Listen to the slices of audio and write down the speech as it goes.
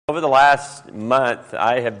Over the last month,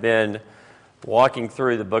 I have been walking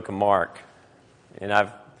through the book of Mark, and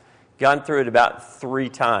I've gone through it about 3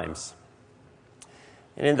 times.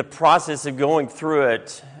 And in the process of going through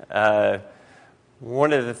it,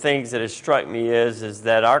 one of the things that has struck me is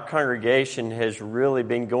that our congregation has really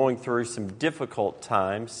been going through some difficult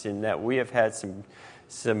times in that we have had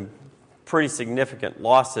some pretty significant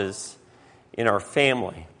losses in our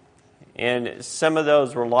family. And some of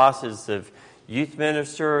those were losses of youth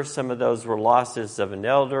minister, some of those were losses of an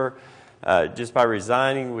elder. Just by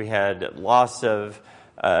resigning, we had loss of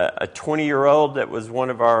a 20-year-old that was one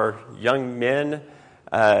of our young men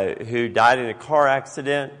who died in a car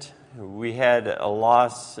accident. We had a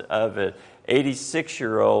loss of an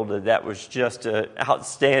 86-year-old that was just an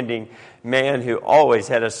outstanding man who always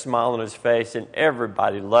had a smile on his face, and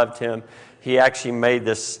everybody loved him. He actually made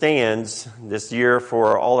the stands this year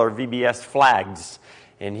for all our VBS flags,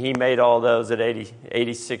 and he made all those at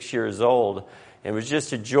 86 years old. It was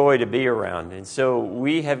just a joy to be around. And so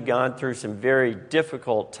we have gone through some very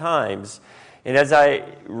difficult times. And as I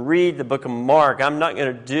read the book of Mark, I'm not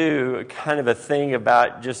going to do kind of a thing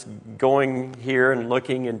about just going here and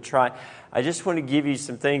looking and trying. I just want to give you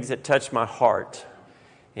some things that touched my heart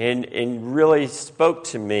and really spoke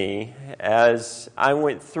to me as I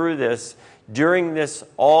went through this, during this,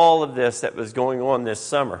 all of this that was going on this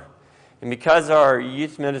summer. And because our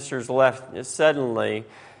youth ministers left suddenly,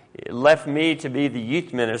 it left me to be the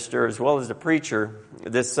youth minister as well as the preacher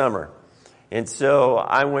this summer. And so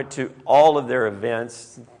I went to all of their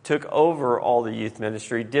events, took over all the youth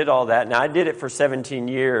ministry, did all that. Now, I did it for 17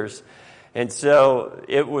 years. And so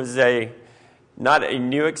it was not a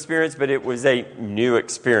new experience, but it was a new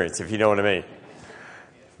experience, if you know what I mean.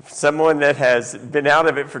 Someone that has been out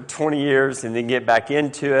of it for 20 years and then get back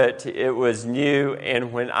into it, it was new.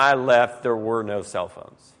 And when I left, there were no cell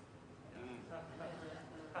phones.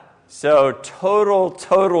 So total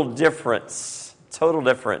difference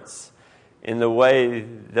in the way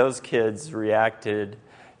those kids reacted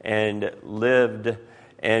and lived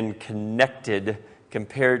and connected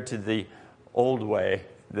compared to the old way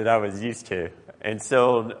that I was used to. And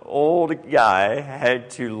so an old guy had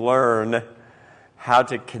to learn how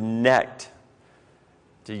to connect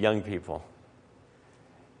to young people.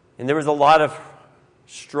 And there was a lot of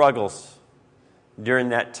struggles during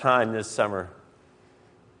that time this summer.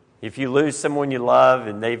 If you lose someone you love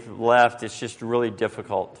and they've left, it's just really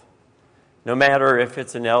difficult. No matter if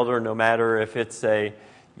it's an elder, no matter if it's a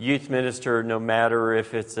youth minister, no matter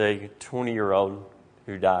if it's a 20-year-old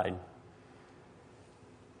who died.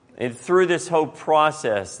 And through this whole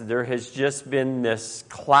process, there has just been this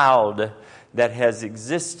cloud that has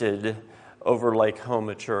existed over Lake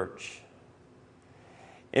Homa Church.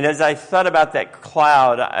 And as I thought about that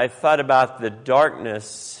cloud, I thought about the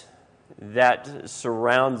darkness that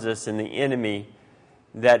surrounds us and the enemy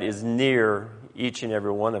that is near each and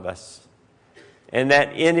every one of us. And that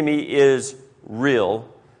enemy is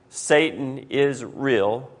real. Satan is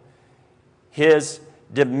real. His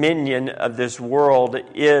dominion of this world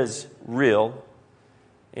is real.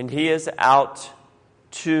 And he is out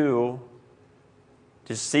to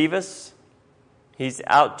deceive us. He's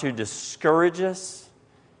out to discourage us.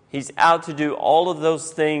 He's out to do all of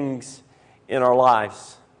those things in our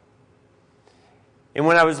lives. And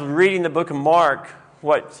when I was reading the book of Mark,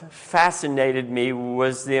 what fascinated me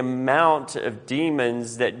was the amount of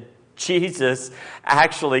demons that Jesus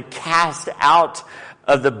actually cast out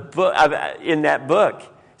of the book, in that book,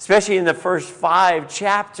 especially in the first 5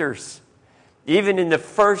 chapters. Even in the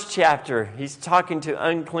first chapter, he's talking to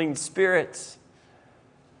unclean spirits.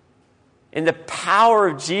 And the power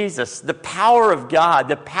of Jesus, the power of God,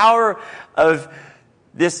 the power of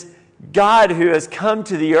this God who has come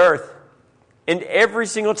to the earth. And every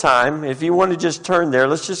single time, if you want to just turn there,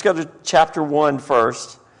 let's just go to chapter 1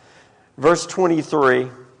 first, verse 23.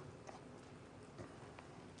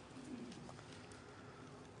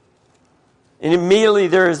 And immediately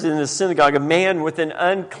there is in the synagogue a man with an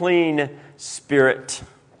unclean spirit.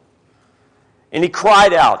 And he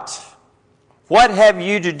cried out, "What have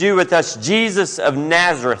you to do with us, Jesus of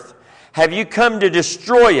Nazareth? Have you come to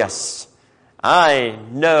destroy us? I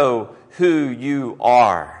know who you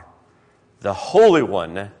are, the Holy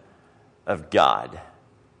One of God."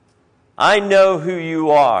 I know who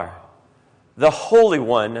you are, the Holy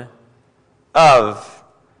One of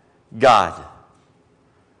God.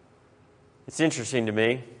 It's interesting to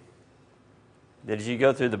me that as you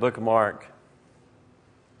go through the book of Mark,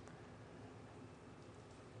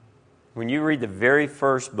 when you read the very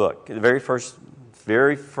first book, the very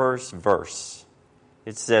first verse,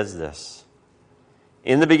 it says this: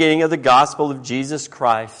 "In the beginning of the gospel of Jesus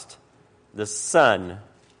Christ, the Son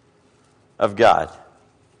of God.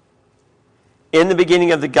 In the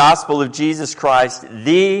beginning of the gospel of Jesus Christ,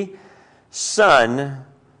 the Son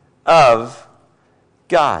of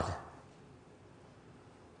God.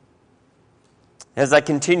 As I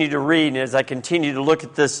continue to read and as I continue to look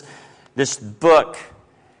at this book,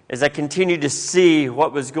 as I continue to see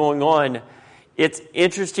what was going on, it's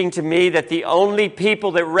interesting to me that the only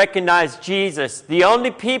people that recognize Jesus, the only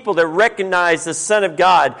people that recognize the Son of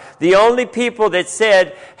God, the only people that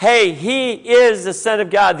said, hey, He is the Son of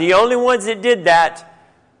God, the only ones that did that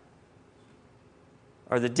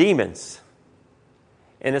are the demons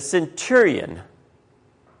and a centurion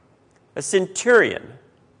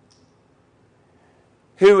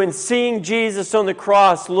who, in seeing Jesus on the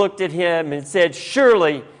cross, looked at Him and said,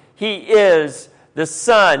 surely He is the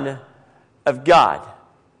Son of God.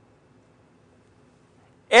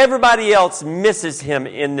 Everybody else misses Him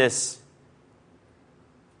in this.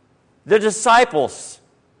 The disciples,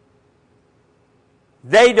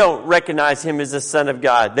 they don't recognize Him as the Son of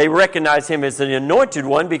God. They recognize Him as the Anointed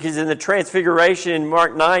One because in the Transfiguration in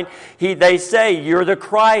Mark 9, they say, you're the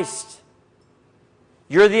Christ.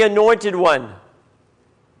 You're the Anointed One.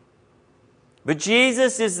 But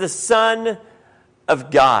Jesus is the Son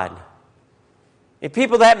of God. And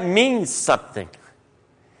people, that means something.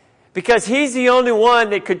 Because He's the only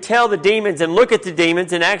one that could tell the demons and look at the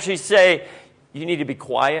demons and actually say, you need to be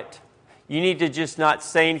quiet. You need to just not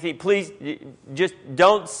say anything. Please, just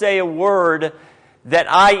don't say a word that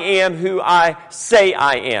I am who I say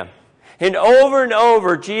I am. And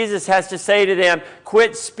over, Jesus has to say to them,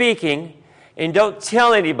 quit speaking and don't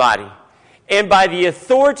tell anybody. And by the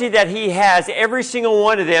authority that He has, every single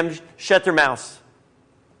one of them shut their mouths.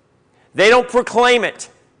 They don't proclaim it.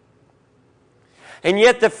 And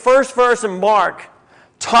yet the first verse in Mark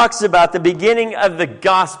talks about the beginning of the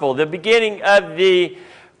gospel, the beginning of the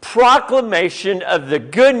proclamation of the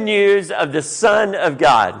good news of the Son of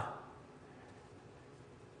God.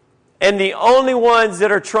 And the only ones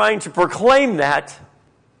that are trying to proclaim that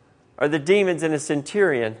are the demons and the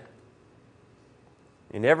centurion.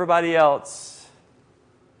 And everybody else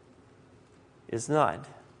is not.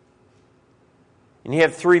 And you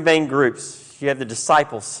have three main groups. You have the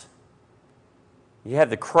disciples. You have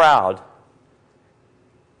the crowd.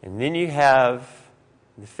 And then you have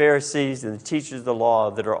the Pharisees and the teachers of the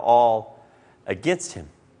law that are all against Him,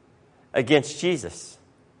 against Jesus.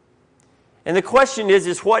 And the question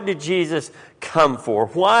is what did Jesus come for?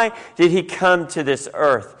 Why did He come to this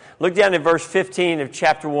earth? Look down in verse 15 of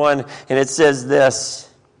chapter 1, and it says this.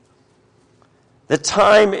 The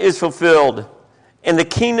time is fulfilled, and the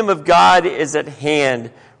kingdom of God is at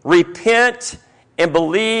hand. Repent and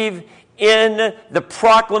believe in the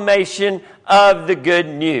proclamation of the good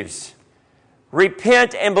news.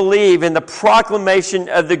 Repent and believe in the proclamation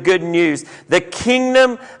of the good news. The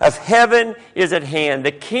kingdom of heaven is at hand.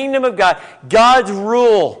 The kingdom of God, God's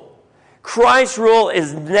rule, Christ's rule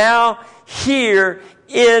is now here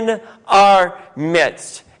in our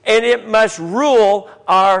midst. And it must rule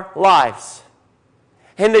our lives.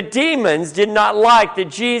 And the demons did not like that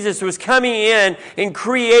Jesus was coming in and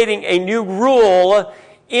creating a new rule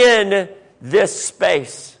in this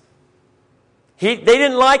space. They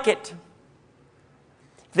didn't like it.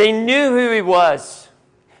 They knew who He was,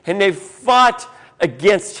 and they fought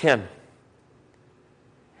against Him.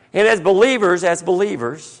 And as believers, as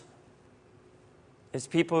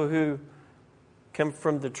people who come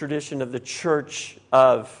from the tradition of the church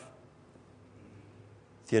of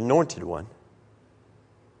the Anointed One,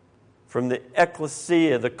 from the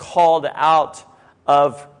ecclesia, the called out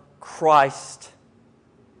of Christ,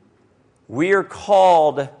 we are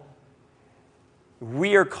called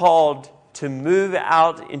to move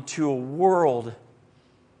out into a world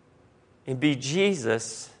and be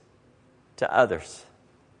Jesus to others.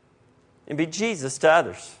 And be Jesus to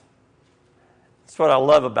others. That's what I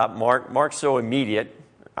love about Mark. Mark's so immediate.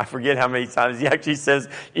 I forget how many times he actually says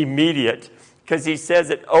immediate. Because he says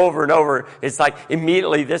it over and over. It's like,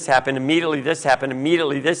 immediately this happened, immediately this happened,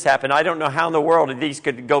 immediately this happened. I don't know how in the world these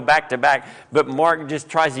could go back to back. But Mark just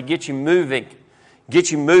tries to get you moving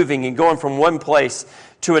and going from one place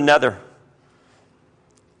to another.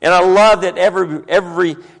 And I love that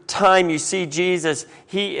every time you see Jesus,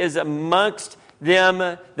 He is amongst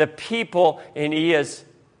them, the people, and He is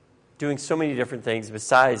doing so many different things.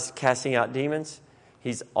 Besides casting out demons,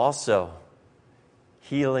 He's also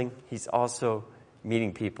healing. He's also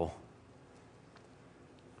meeting people.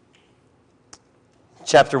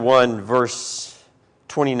 Chapter 1, verse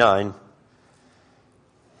 29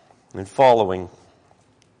 and following.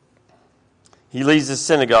 He leaves the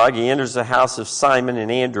synagogue. He enters the house of Simon and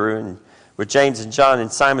Andrew and with James and John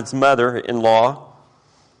and Simon's mother-in-law.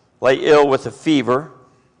 lay ill with a fever.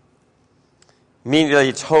 Immediately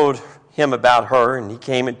he told him about her, and he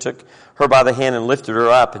came and took her by the hand and lifted her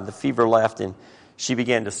up, and the fever left, and she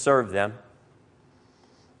began to serve them.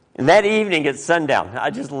 And that evening at sundown, I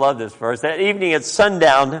just love this verse, that evening at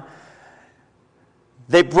sundown,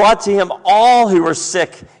 they brought to him all who were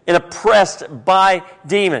sick and oppressed by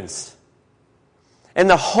demons. And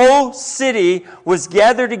the whole city was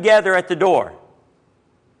gathered together at the door.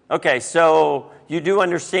 Okay, so you do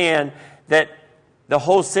understand that the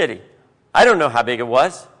whole city, I don't know how big it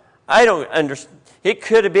was. I don't understand. It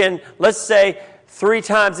could have been, let's say, 3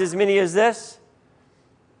 times as many as this.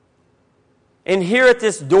 And here at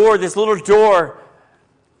this door, this little door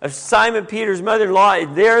of Simon Peter's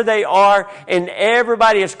mother-in-law, there they are, and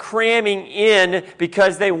everybody is cramming in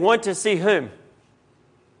because they want to see whom?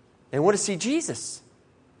 They want to see Jesus.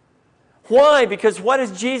 Why? Because what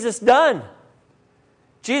has Jesus done?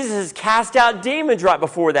 Jesus has cast out demons right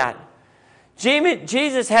before that.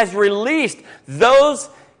 Jesus has released that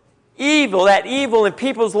evil in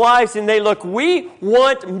people's lives, and they look, we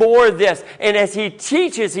want more of this. And as he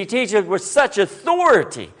teaches with such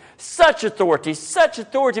authority,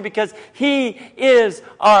 because he is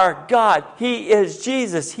our God. He is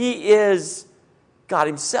Jesus. He is God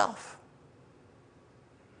himself.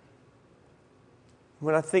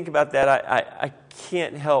 When I think about that, I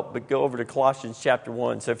can't help but go over to Colossians chapter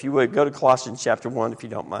 1. So if you would, go to Colossians chapter 1 if you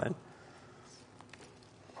don't mind.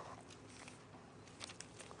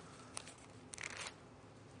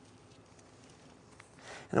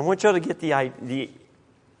 And I want y'all to get the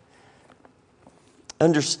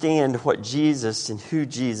understand what Jesus and who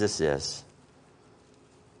Jesus is.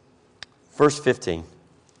 Verse 15.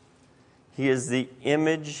 He is the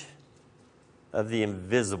image of the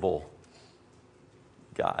invisible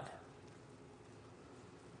God,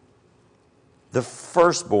 the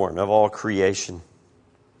firstborn of all creation.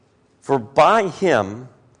 For by him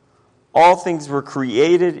all things were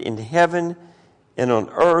created in heaven and on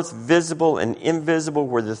earth, visible and invisible,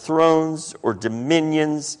 whether thrones or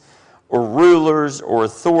dominions or rulers or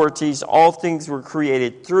authorities. All things were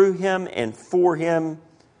created through him and for him.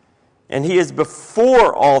 And he is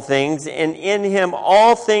before all things, and in him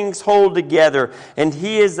all things hold together. And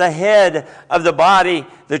he is the head of the body,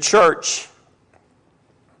 the church.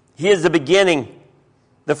 He is the beginning,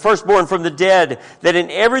 the firstborn from the dead, that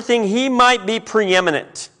in everything he might be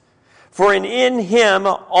preeminent. For in him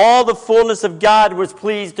all the fullness of God was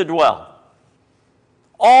pleased to dwell.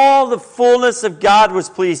 All the fullness of God was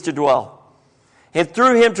pleased to dwell. And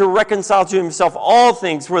through him to reconcile to himself all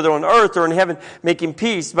things, whether on earth or in heaven, making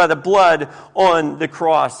peace by the blood on the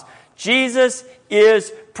cross. Jesus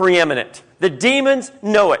is preeminent. The demons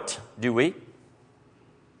know it. Do we?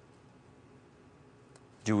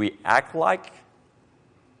 Do we act like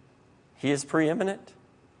he is preeminent?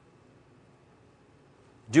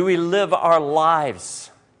 Do we live our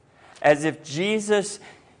lives as if Jesus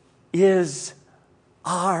is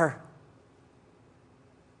our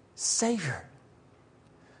Savior,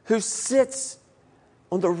 who sits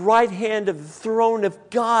on the right hand of the throne of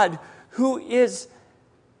God, who is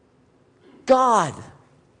God,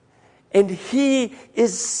 and he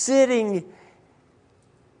is sitting,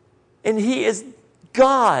 and he is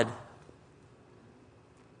God.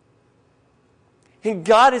 And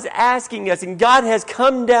God is asking us, and God has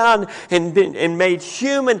come down and made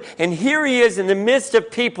human, and here he is in the midst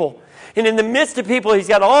of people. And in the midst of people, he's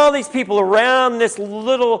got all these people around this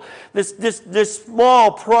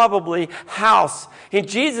small, probably, house. And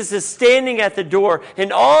Jesus is standing at the door,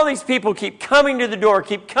 and all these people keep coming to the door,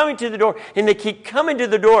 and they keep coming to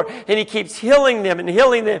the door, and he keeps healing them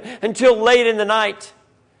until late in the night.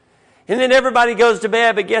 And then everybody goes to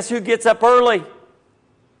bed, but guess who gets up early?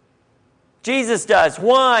 Jesus does.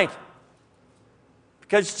 Why?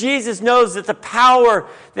 Because Jesus knows that the power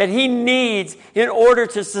that he needs in order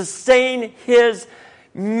to sustain his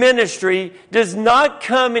ministry does not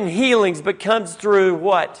come in healings, but comes through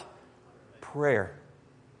what? Prayer.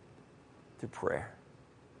 Through prayer.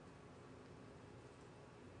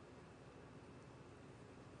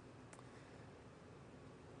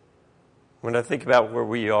 When I think about where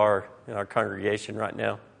we are in our congregation right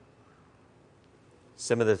now,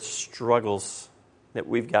 some of the struggles that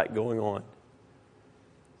we've got going on,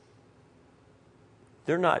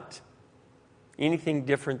 they're not anything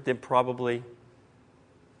different than probably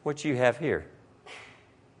what you have here.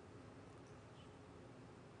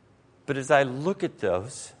 But as I look at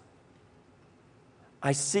those,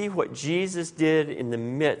 I see what Jesus did in the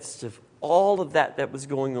midst of all of that was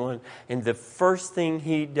going on. And the first thing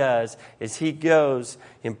he does is he goes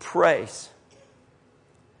and prays.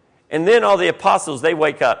 And then all the apostles, they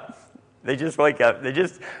wake up. They just wake up. They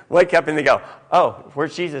just wake up and they go, oh,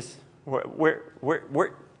 where's Jesus?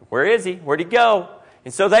 Where is he? Where'd he go?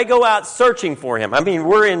 And so they go out searching for him. I mean,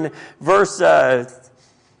 we're in verse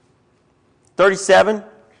 37.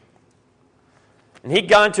 And he'd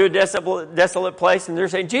gone to a desolate place, and they're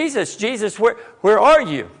saying, Jesus, Jesus, where are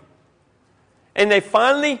you? And they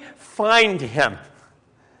finally find him.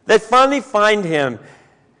 They finally find him.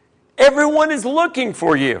 Everyone is looking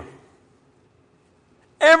for you.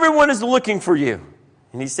 Everyone is looking for you.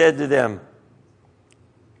 And he said to them,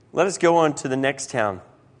 let us go on to the next town,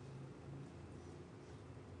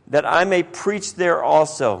 that I may preach there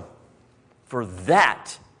also. For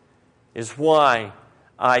that is why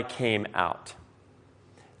I came out.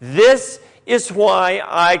 This is why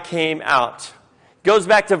I came out. Goes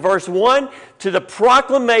back to verse 1, to the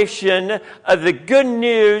proclamation of the good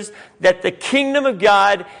news that the kingdom of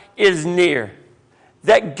God is near.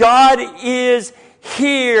 That God is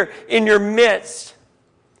here in your midst.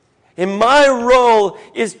 And my role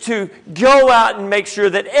is to go out and make sure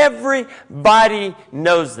that everybody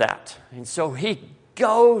knows that. And so he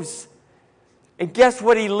goes. And guess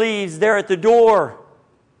what he leaves there at the door?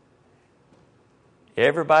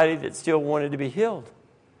 Everybody that still wanted to be healed.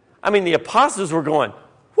 I mean, the apostles were going,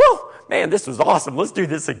 whoa, man, this was awesome. Let's do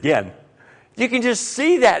this again. You can just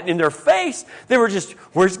see that in their face. They were just,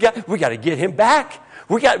 where's God? We got to get him back.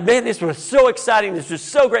 Man, this was so exciting. This was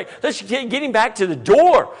so great. Let's get him back to the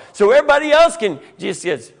door so everybody else can just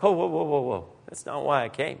say, whoa. That's not why I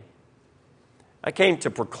came. I came to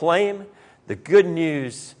proclaim the good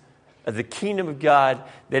news of the kingdom of God,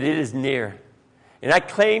 that it is near. And I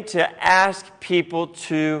claim to ask people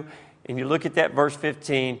to, and you look at that verse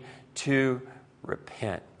 15, to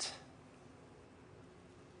repent.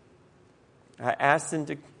 I ask them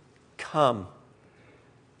to come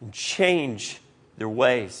and change their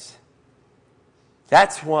ways.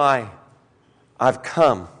 That's why I've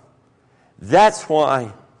come. That's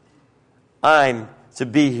why I'm to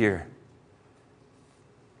be here.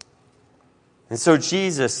 And so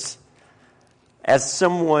Jesus, as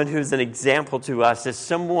someone who's an example to us, as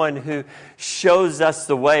someone who shows us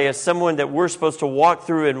the way, as someone that we're supposed to walk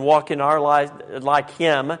through and walk in our lives like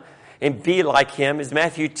him and be like him, as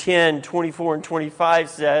Matthew 10, 24 and 25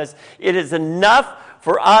 says, it is enough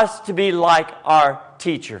for us to be like our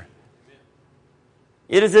teacher.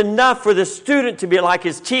 It is enough for the student to be like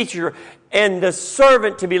his teacher and the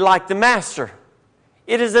servant to be like the master.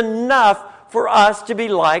 It is enough for us to be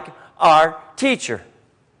like our teacher.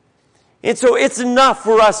 And so it's enough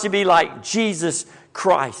for us to be like Jesus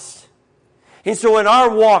Christ. And so in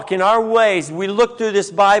our walk, in our ways, we look through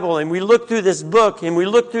this Bible and we look through this book and we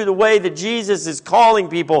look through the way that Jesus is calling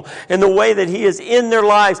people and the way that he is in their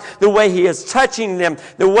lives, the way he is touching them,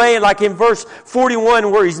 the way like in verse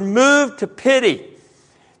 41 where he's moved to pity,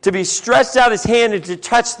 to be stretched out his hand and to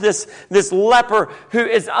touch this leper who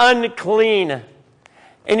is unclean.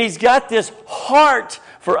 And he's got this heart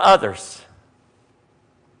for others.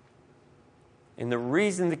 And the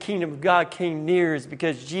reason the kingdom of God came near is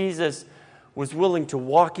because Jesus was willing to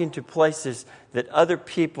walk into places that other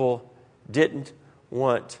people didn't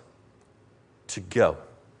want to go.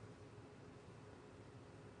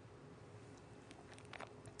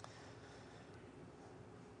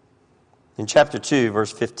 In chapter 2,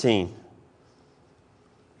 verse 15,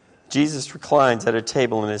 Jesus reclines at a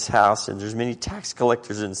table in his house, and there's many tax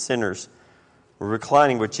collectors and sinners were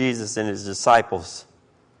reclining with Jesus and his disciples.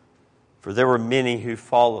 For there were many who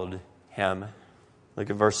followed him. Look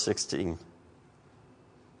at verse 16.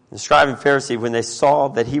 The scribe and Pharisee, when they saw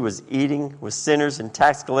that he was eating with sinners and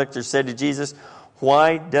tax collectors, said to Jesus,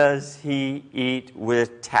 why does he eat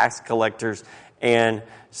with tax collectors and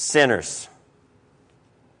sinners?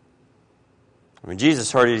 When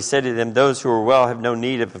Jesus heard it, he said to them, those who are well have no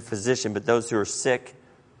need of a physician, but those who are sick.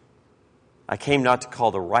 I came not to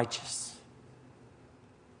call the righteous,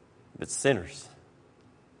 but sinners.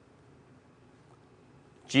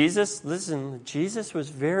 Jesus was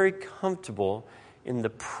very comfortable in the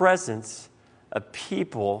presence of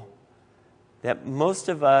people that most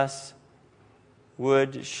of us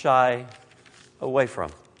would shy away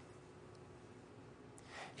from.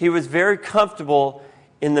 He was very comfortable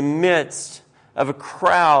in the midst of a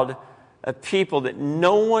crowd of people that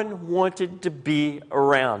no one wanted to be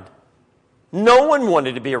around. No one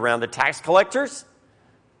wanted to be around the tax collectors.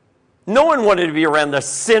 No one wanted to be around the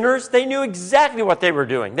sinners. They knew exactly what they were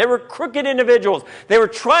doing. They were crooked individuals. They were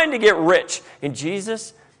trying to get rich. And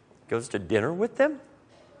Jesus goes to dinner with them?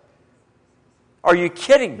 Are you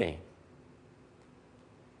kidding me?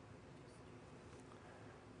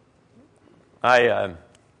 I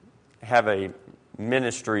have a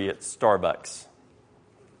ministry at Starbucks.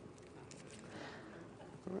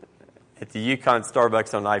 at the Yukon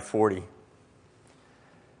Starbucks on I-40.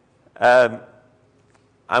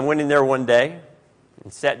 I went in there one day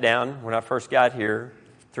and sat down when I first got here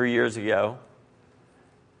 3 years ago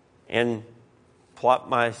and plopped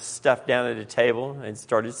my stuff down at a table and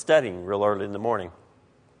started studying real early in the morning.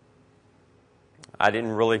 I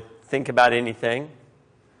didn't really think about anything.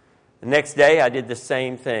 The next day I did the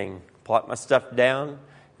same thing. Plopped my stuff down.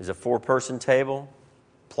 It was a 4-person table.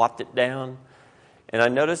 Plopped it down. And I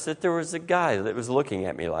noticed that there was a guy that was looking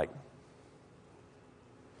at me like,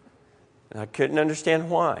 and I couldn't understand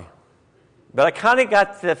why. But I kind of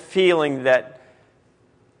got the feeling that,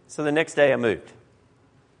 so the next day I moved.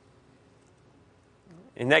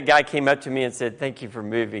 And that guy came up to me and said, "Thank you for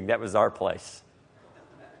moving. That was our place."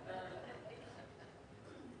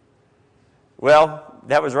 Well,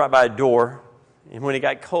 that was right by a door. And when it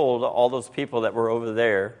got cold, all those people that were over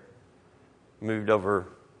there moved over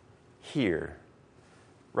here,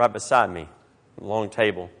 right beside me, a long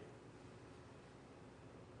table.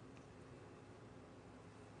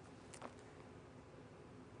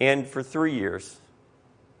 And for 3 years,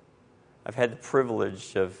 I've had the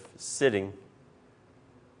privilege of sitting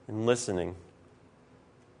and listening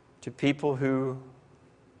to people who,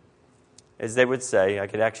 as they would say, I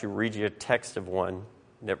could actually read you a text of one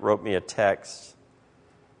that wrote me a text,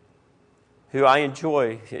 who I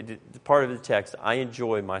enjoy, part of the text, I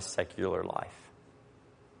enjoy my secular life.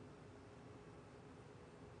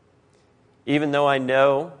 Even though I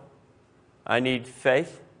know I need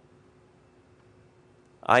faith,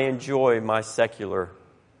 I enjoy my secular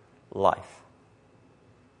life.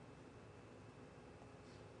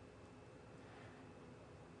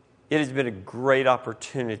 It has been a great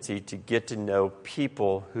opportunity to get to know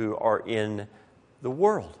people who are in the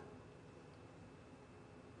world.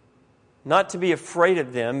 Not to be afraid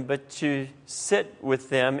of them, but to sit with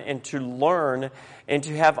them and to learn and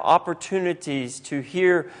to have opportunities to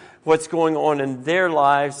hear what's going on in their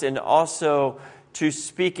lives and also to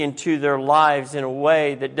speak into their lives in a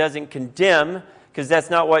way that doesn't condemn, because that's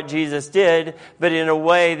not what Jesus did, but in a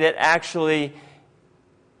way that actually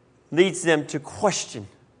leads them to question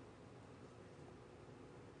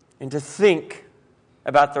and to think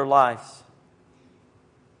about their lives.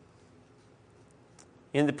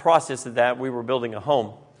 In the process of that, we were building a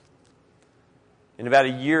home. And about a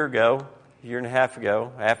year and a half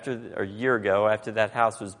ago, after that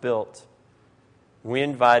house was built, we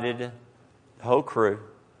invited the whole crew,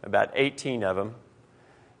 about 18 of them,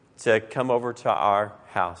 to come over to our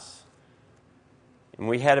house. And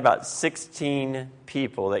we had about 16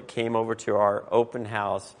 people that came over to our open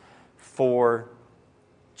house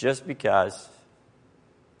just because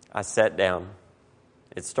I sat down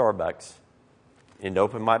at Starbucks and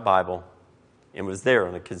opened my Bible and was there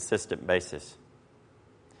on a consistent basis.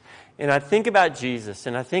 And I think about Jesus,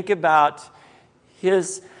 and I think about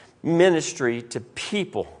his ministry to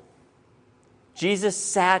people. Jesus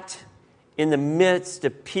sat in the midst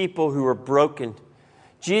of people who were broken.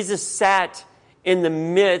 Jesus sat in the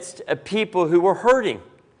midst of people who were hurting,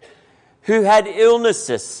 who had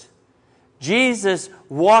illnesses. Jesus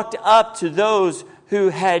walked up to those who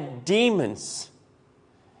had demons.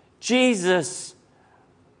 Jesus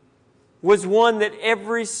was one that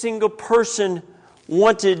every single person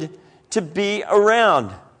wanted to be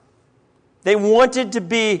around. They wanted to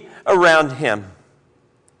be around him.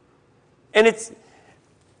 And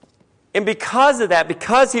because of that,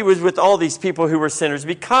 because he was with all these people who were sinners,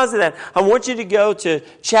 because of that, I want you to go to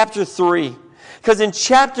chapter 3. Because in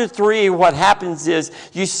chapter 3, what happens is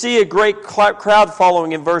you see a great crowd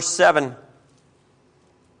following in verse 7.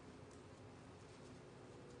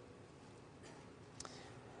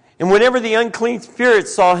 And whenever the unclean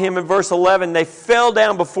spirits saw him, in verse 11, they fell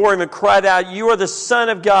down before him and cried out, "You are the Son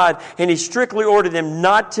of God." And he strictly ordered them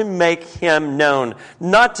not to make him known.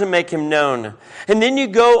 Not to make him known. And then you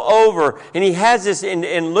go over, and he has this,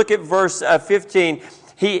 and look at verse 15.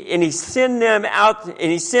 He sent them out,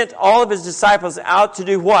 and he sent all of his disciples out to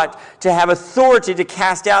do what? To have authority to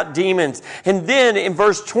cast out demons. And then in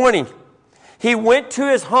verse 20, he went to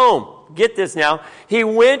his home. Get this now. He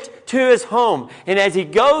went to his home. And as he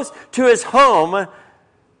goes to his home,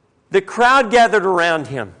 the crowd gathered around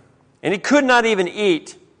him. And he could not even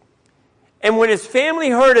eat. And when his family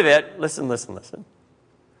heard of it, listen.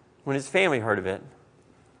 When his family heard of it,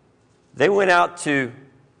 they went out to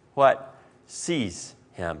what? Seize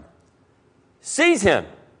him. Seize him.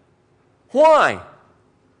 Why?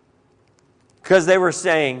 Because they were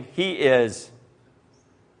saying he is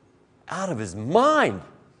out of his mind.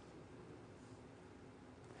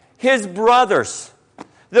 His brothers,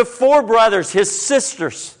 the 4 brothers, his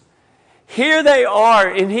sisters, Here they are,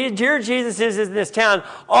 and here Jesus is in this town.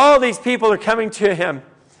 All these people are coming to him.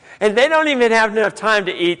 And they don't even have enough time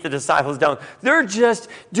to eat, the disciples don't. They're just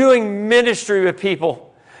doing ministry with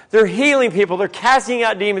people. They're healing people. They're casting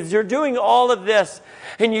out demons. They're doing all of this.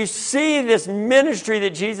 And you see this ministry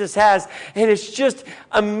that Jesus has, and it's just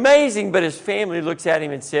amazing. But his family looks at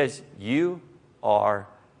him and says, "You are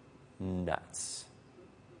nuts.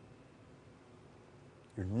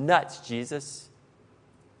 You're nuts, Jesus.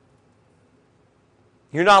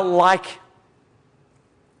 You're not like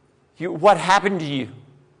you. What happened to you?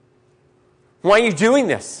 Why are you doing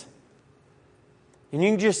this?" And you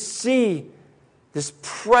can just see this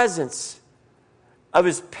presence of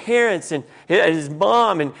his parents and his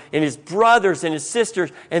mom and his brothers and his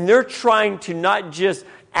sisters. And they're trying to not just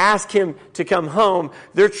ask him to come home.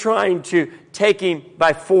 They're trying to take him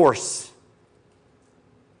by force.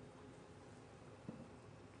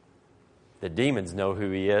 The demons know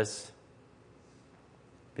who he is.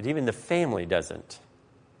 But even the family doesn't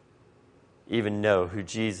even know who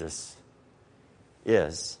Jesus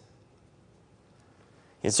is.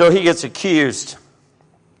 And so he gets accused.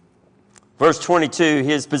 Verse 22,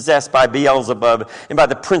 he is possessed by Beelzebub and by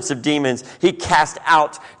the prince of demons. He cast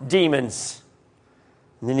out demons.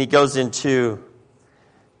 And then he goes into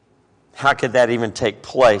how could that even take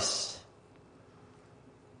place?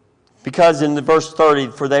 Because in the verse 30,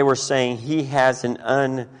 for they were saying, he has an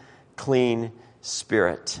unclean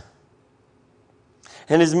spirit.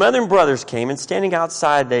 And his mother and brothers came, and standing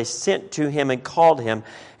outside, they sent to him and called him.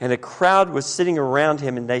 And a crowd was sitting around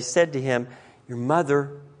him, and they said to him, your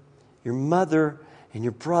mother and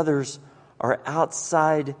your brothers are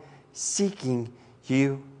outside seeking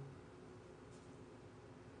you.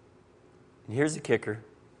 And here's the kicker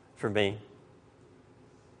for me.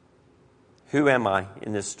 Who am I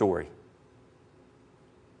in this story?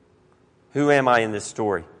 Who am I in this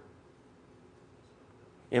story?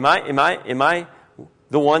 Am I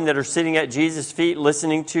the one that are sitting at Jesus' feet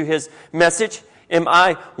listening to his message? Am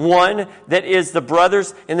I one that is the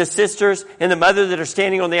brothers and the sisters and the mother that are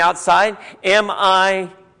standing on the outside? Am I?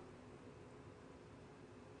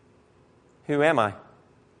 Who am I?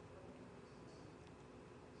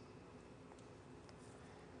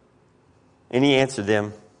 And he answered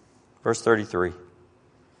them, verse 33,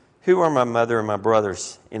 who are my mother and my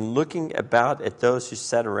brothers? And looking about at those who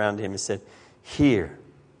sat around him, he said, here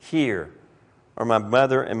are my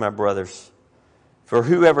mother and my brothers. For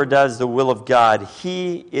whoever does the will of God,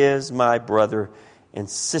 he is my brother and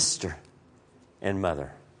sister and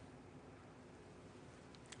mother.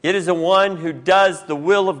 It is the one who does the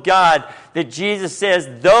will of God that Jesus says,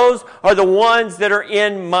 those are the ones that are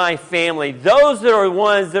in my family. Those that are the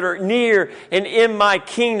ones that are near and in my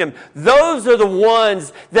kingdom. Those are the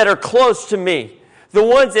ones that are close to me. The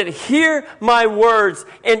ones that hear my words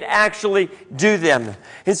and actually do them.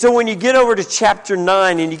 And so when you get over to chapter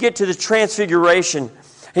 9 and you get to the transfiguration,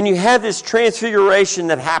 and you have this transfiguration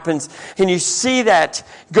that happens, and you see that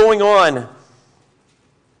going on.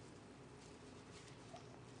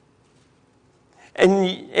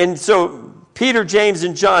 And so Peter, James,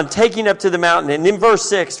 and John taking up to the mountain. And in verse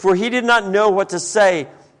 6, for he did not know what to say.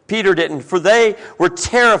 Peter didn't, for they were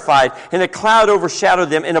terrified, and a cloud overshadowed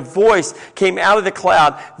them, and a voice came out of the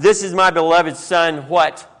cloud. This is my beloved Son.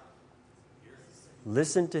 What?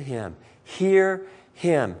 Listen to him. Hear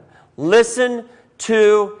him. Listen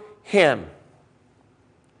to him.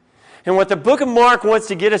 And what the book of Mark wants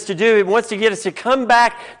to get us to do, it wants to get us to come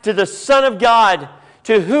back to the Son of God,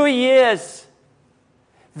 to who he is.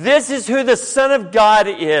 This is who the Son of God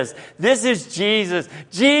is. This is Jesus.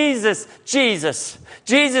 Jesus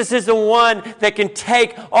is the one that can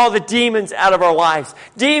take all the demons out of our lives.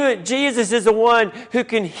 Jesus is the one who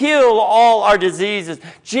can heal all our diseases.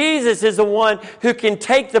 Jesus is the one who can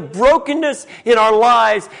take the brokenness in our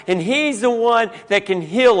lives, and he's the one that can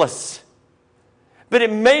heal us. But it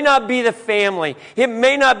may not be the family. It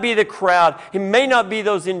may not be the crowd. It may not be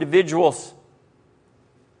those individuals.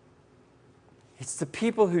 It's the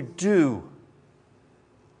people who do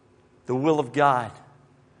the will of God,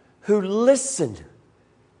 who listen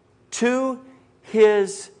to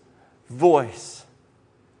his voice.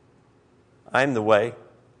 I am the way,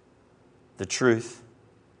 the truth,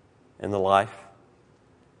 and the life.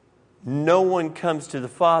 No one comes to the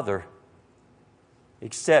Father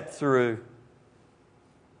except through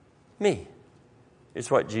me. It's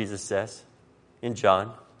what Jesus says in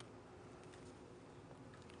John.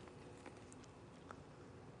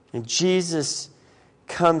 And Jesus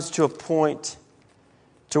comes to a point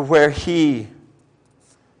to where he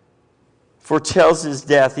foretells his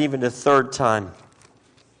death even a third time.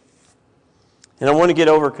 And I want to get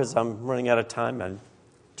over, because I'm running out of time. I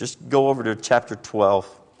just go over to chapter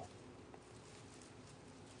 12.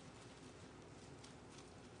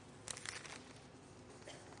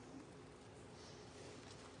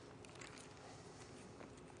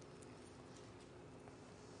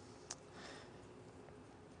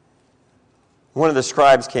 One of the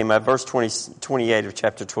scribes came up, verse 28 of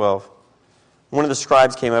chapter 12. One of the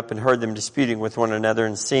scribes came up and heard them disputing with one another,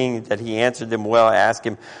 and seeing that he answered them well, asked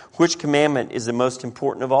him, "Which commandment is the most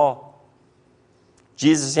important of all?"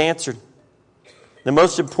 Jesus answered, "The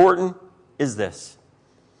most important is this.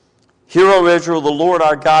 Hear, O Israel, the Lord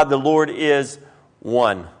our God, the Lord is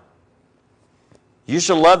one. You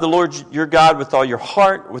shall love the Lord your God with all your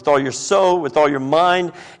heart, with all your soul, with all your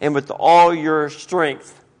mind, and with all your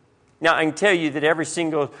strength." Now, I can tell you that every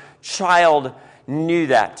single child knew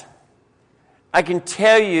that. I can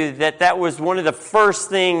tell you that that was one of the first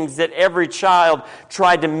things that every child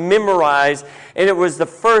tried to memorize, and it was the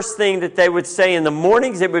first thing that they would say in the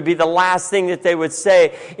mornings. It would be the last thing that they would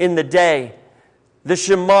say in the day. The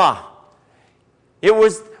Shema. It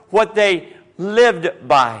was what they lived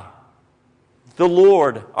by. The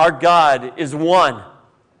Lord, our God, is one.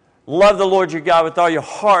 Love the Lord your God with all your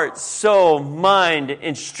heart, soul, mind,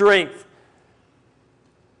 and strength.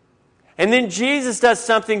 And then Jesus does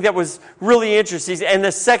something that was really interesting, and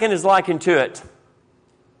the second is likened to it.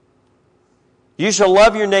 You shall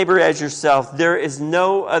love your neighbor as yourself. There is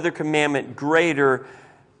no other commandment greater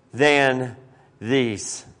than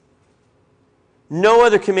these. No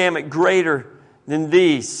other commandment greater than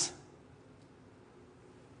these.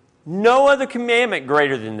 No other commandment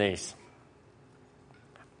greater than these.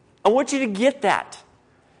 I want you to get that.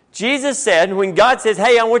 Jesus said, when God says,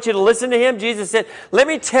 hey, I want you to listen to Him, Jesus said, let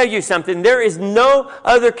me tell you something. There is no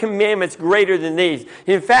other commandments greater than these.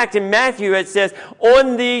 In fact, in Matthew it says,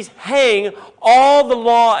 on these hang all the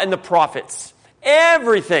law and the prophets.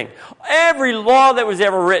 Everything. Every law that was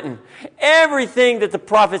ever written. Everything that the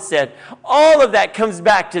prophets said. All of that comes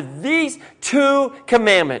back to these two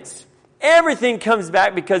commandments. Everything comes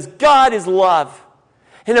back because God is love.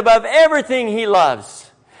 And above everything He loves.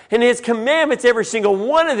 And His commandments, every single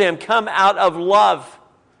one of them, come out of love.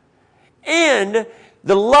 And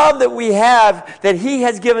the love that we have, that He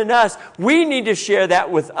has given us, we need to share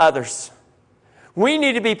that with others. We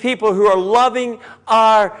need to be people who are loving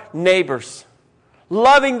our neighbors.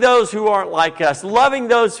 Loving those who aren't like us. Loving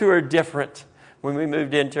those who are different. When we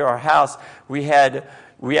moved into our house, we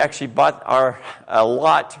actually bought a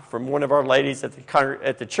lot from one of our ladies at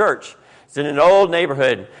the church. It's in an old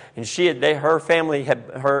neighborhood, and her family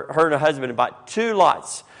her and her husband had bought 2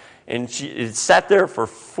 lots, and it sat there for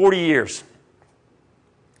 40 years.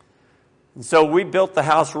 And so we built the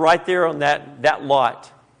house right there on that lot.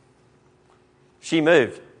 She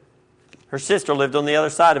moved. Her sister lived on the other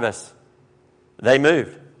side of us. They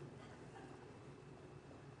moved.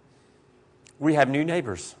 We have new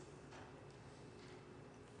neighbors.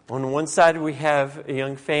 On one side, we have a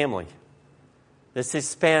young family that's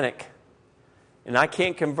Hispanic. And I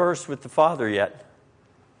can't converse with the father yet.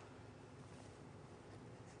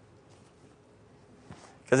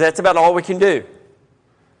 Because that's about all we can do.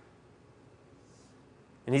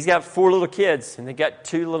 And he's got 4 little kids, and they got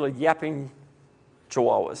 2 little yapping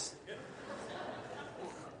chihuahuas.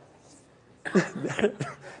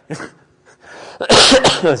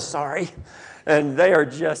 Sorry. And they are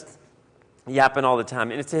just yapping all the time.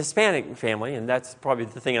 And it's a Hispanic family, and that's probably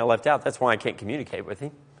the thing I left out. That's why I can't communicate with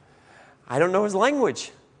him. I don't know his language.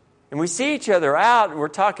 And we see each other out, and we're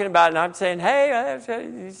talking about it, and I'm saying, hey, I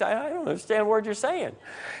don't understand the word you're saying.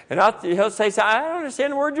 And he'll say, I don't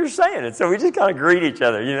understand the word you're saying. And so we just kind of greet each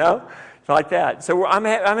other, like that. So I'm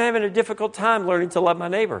having a difficult time learning to love my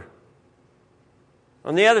neighbor.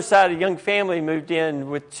 On the other side, a young family moved in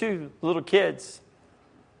with 2 little kids.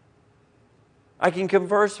 I can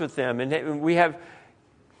converse with them, and we have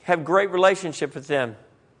great relationship with them.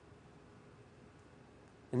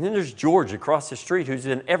 And then there's George across the street who's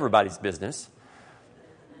in everybody's business.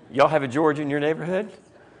 Y'all have a George in your neighborhood?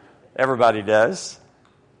 Everybody does.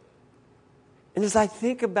 And as I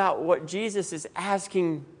think about what Jesus is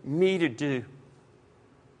asking me to do,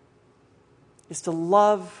 is to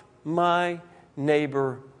love my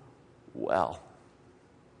neighbor well.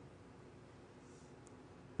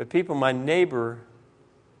 But people, my neighbor,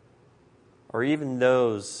 or even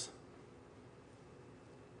those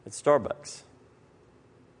at Starbucks,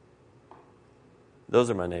 those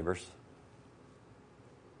are my neighbors.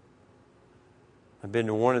 I've been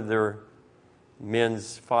to one of their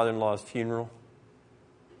men's father-in-law's funeral.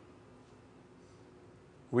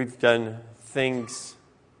 We've done things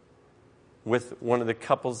with one of the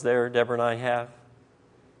couples there, Deborah and I have.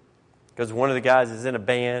 Because one of the guys is in a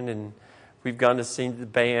band, and we've gone to sing the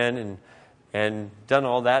band and done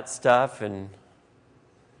all that stuff, and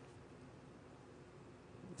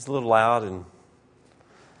it's a little loud and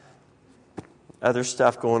other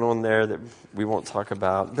stuff going on there that we won't talk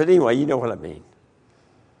about. But anyway, you know what I mean.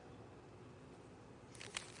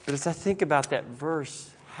 But as I think about that verse,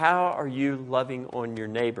 how are you loving on your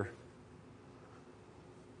neighbor?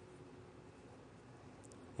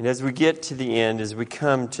 And as we get to the end, as we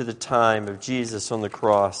come to the time of Jesus on the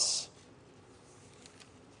cross,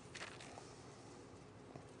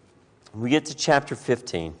 we get to chapter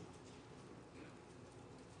 15.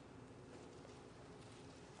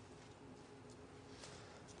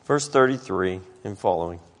 Verse 33 and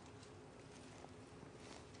following.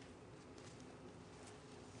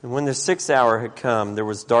 And when the 6th hour had come, there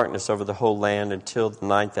was darkness over the whole land until the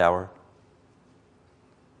 9th hour.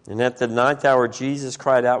 And at the 9th hour, Jesus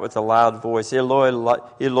cried out with a loud voice, Eloi,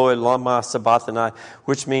 Eloi, lama sabachthani,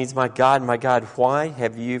 which means, my God, why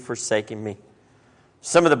have you forsaken me?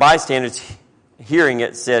 Some of the bystanders hearing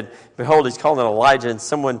it said, behold, he's calling Elijah. And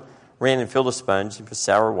someone ran and filled a sponge with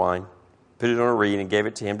sour wine, put it on a reed, and gave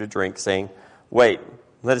it to him to drink, saying, wait,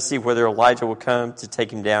 let us see whether Elijah will come to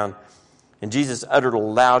take him down. And Jesus uttered a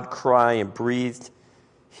loud cry and breathed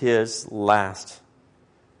his last.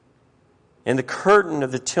 And the curtain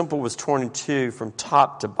of the temple was torn in two from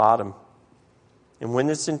top to bottom. And when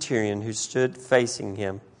the centurion who stood facing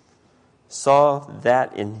him saw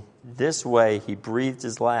that in this way he breathed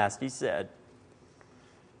his last, he said,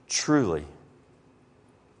 truly,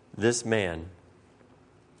 this man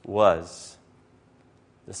was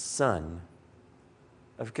the Son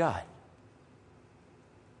of God.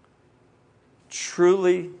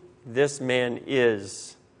 Truly, this man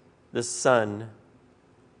is the Son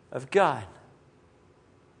of God.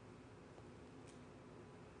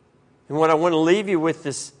 And what I want to leave you with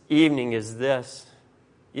this evening is this.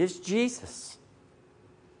 Is Jesus.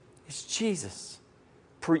 Is Jesus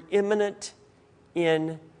preeminent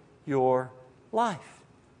in your life?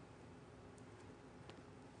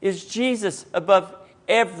 Is Jesus above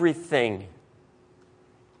everything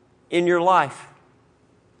in your life?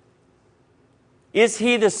 Is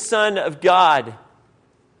he the Son of God?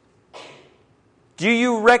 Do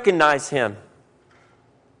you recognize him?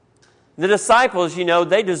 The disciples,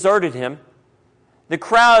 they deserted him. The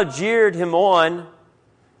crowd jeered him on.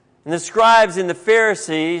 And the scribes and the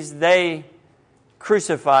Pharisees, they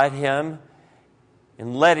crucified him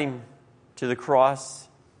and led him to the cross.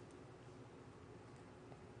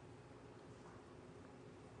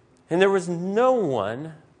 And there was no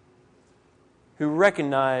one who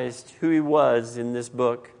recognized who he was in this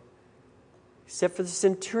book except for the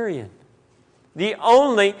centurion. The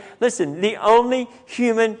only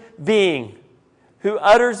human being who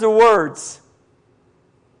utters the words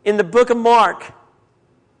in the book of Mark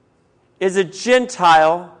is a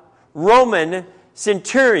Gentile Roman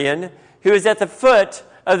centurion who is at the foot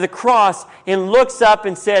of the cross and looks up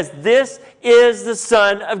and says, this is the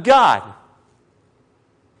Son of God.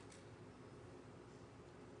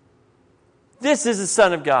 This is the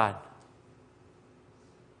Son of God.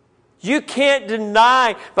 You can't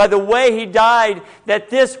deny by the way he died that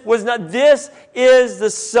this is the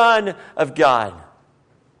Son of God.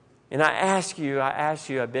 And I ask you,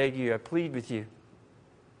 I beg you, I plead with you.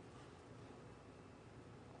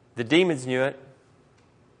 The demons knew it.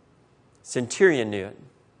 Centurion knew it.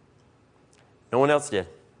 No one else did.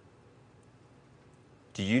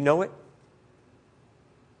 Do you know it?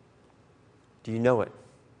 Do you know it?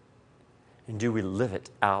 And do we live it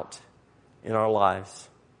out in our lives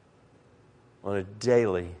on a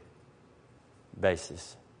daily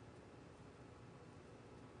basis?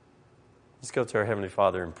 Let's go to our Heavenly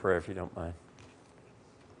Father in prayer, if you don't mind.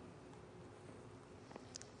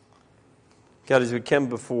 God, as we come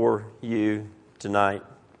before you tonight,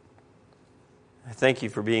 I thank you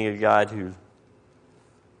for being a God who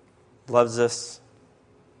loves us,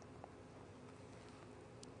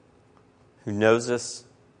 who knows us.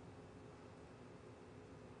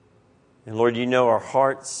 And Lord, you know our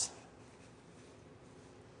hearts,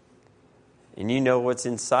 and you know what's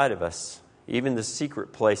inside of us. Even the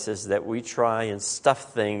secret places that we try and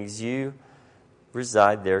stuff things, you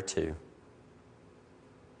reside there too.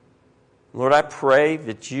 Lord, I pray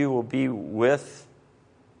that you will be with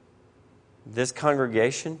this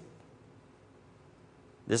congregation,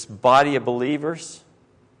 this body of believers,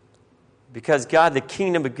 because God, the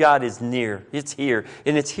kingdom of God is near. It's here,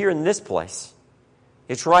 and it's here in this place.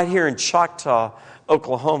 It's right here in Choctaw,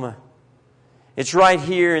 Oklahoma. It's right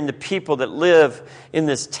here in the people that live in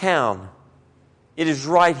this town. It is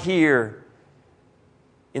right here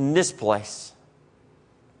in this place.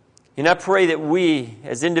 And I pray that we,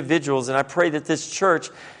 as individuals, and I pray that this church,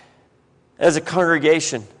 as a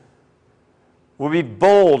congregation, will be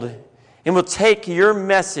bold and will take your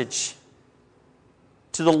message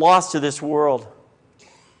to the lost of this world.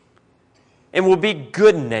 And will be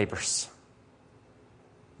good neighbors.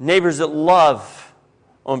 Neighbors that love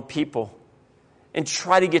on people and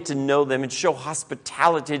try to get to know them and show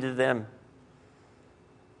hospitality to them.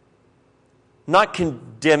 Not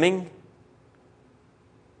condemning,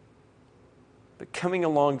 but coming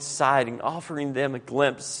alongside and offering them a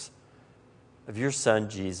glimpse of your Son,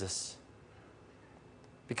 Jesus.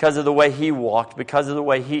 Because of the way He walked, because of the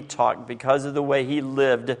way He talked, because of the way He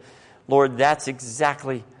lived, Lord, that's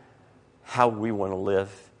exactly how we want to live,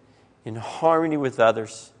 in harmony with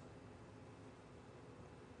others.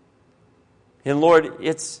 And Lord,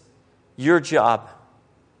 it's your job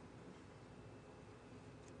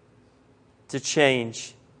to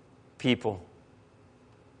change people.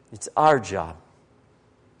 It's our job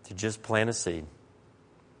to just plant a seed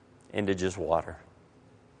and to just water.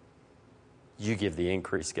 You give the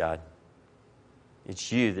increase, God.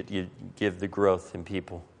 It's you that you give the growth in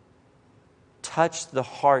people. Touch the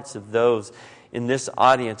hearts of those in this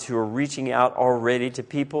audience who are reaching out already to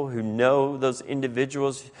people who know those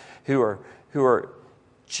individuals who are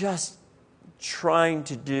just trying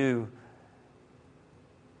to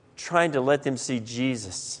let them see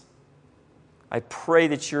Jesus. I pray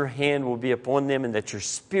that your hand will be upon them and that your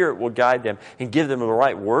Spirit will guide them and give them the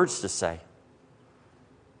right words to say.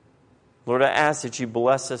 Lord, I ask that you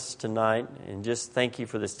bless us tonight and just thank you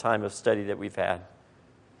for this time of study that we've had.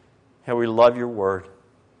 How we love your word.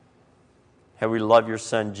 How we love your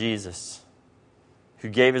Son, Jesus, who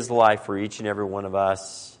gave his life for each and every one of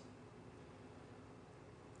us.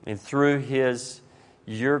 And through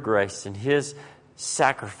your grace and his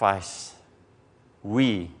sacrifice,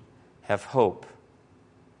 we have hope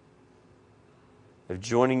of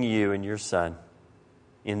joining you and your Son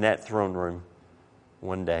in that throne room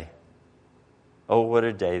one day. Oh, what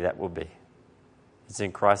a day that will be. It's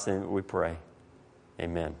in Christ's name that we pray.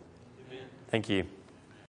 Amen. Thank you.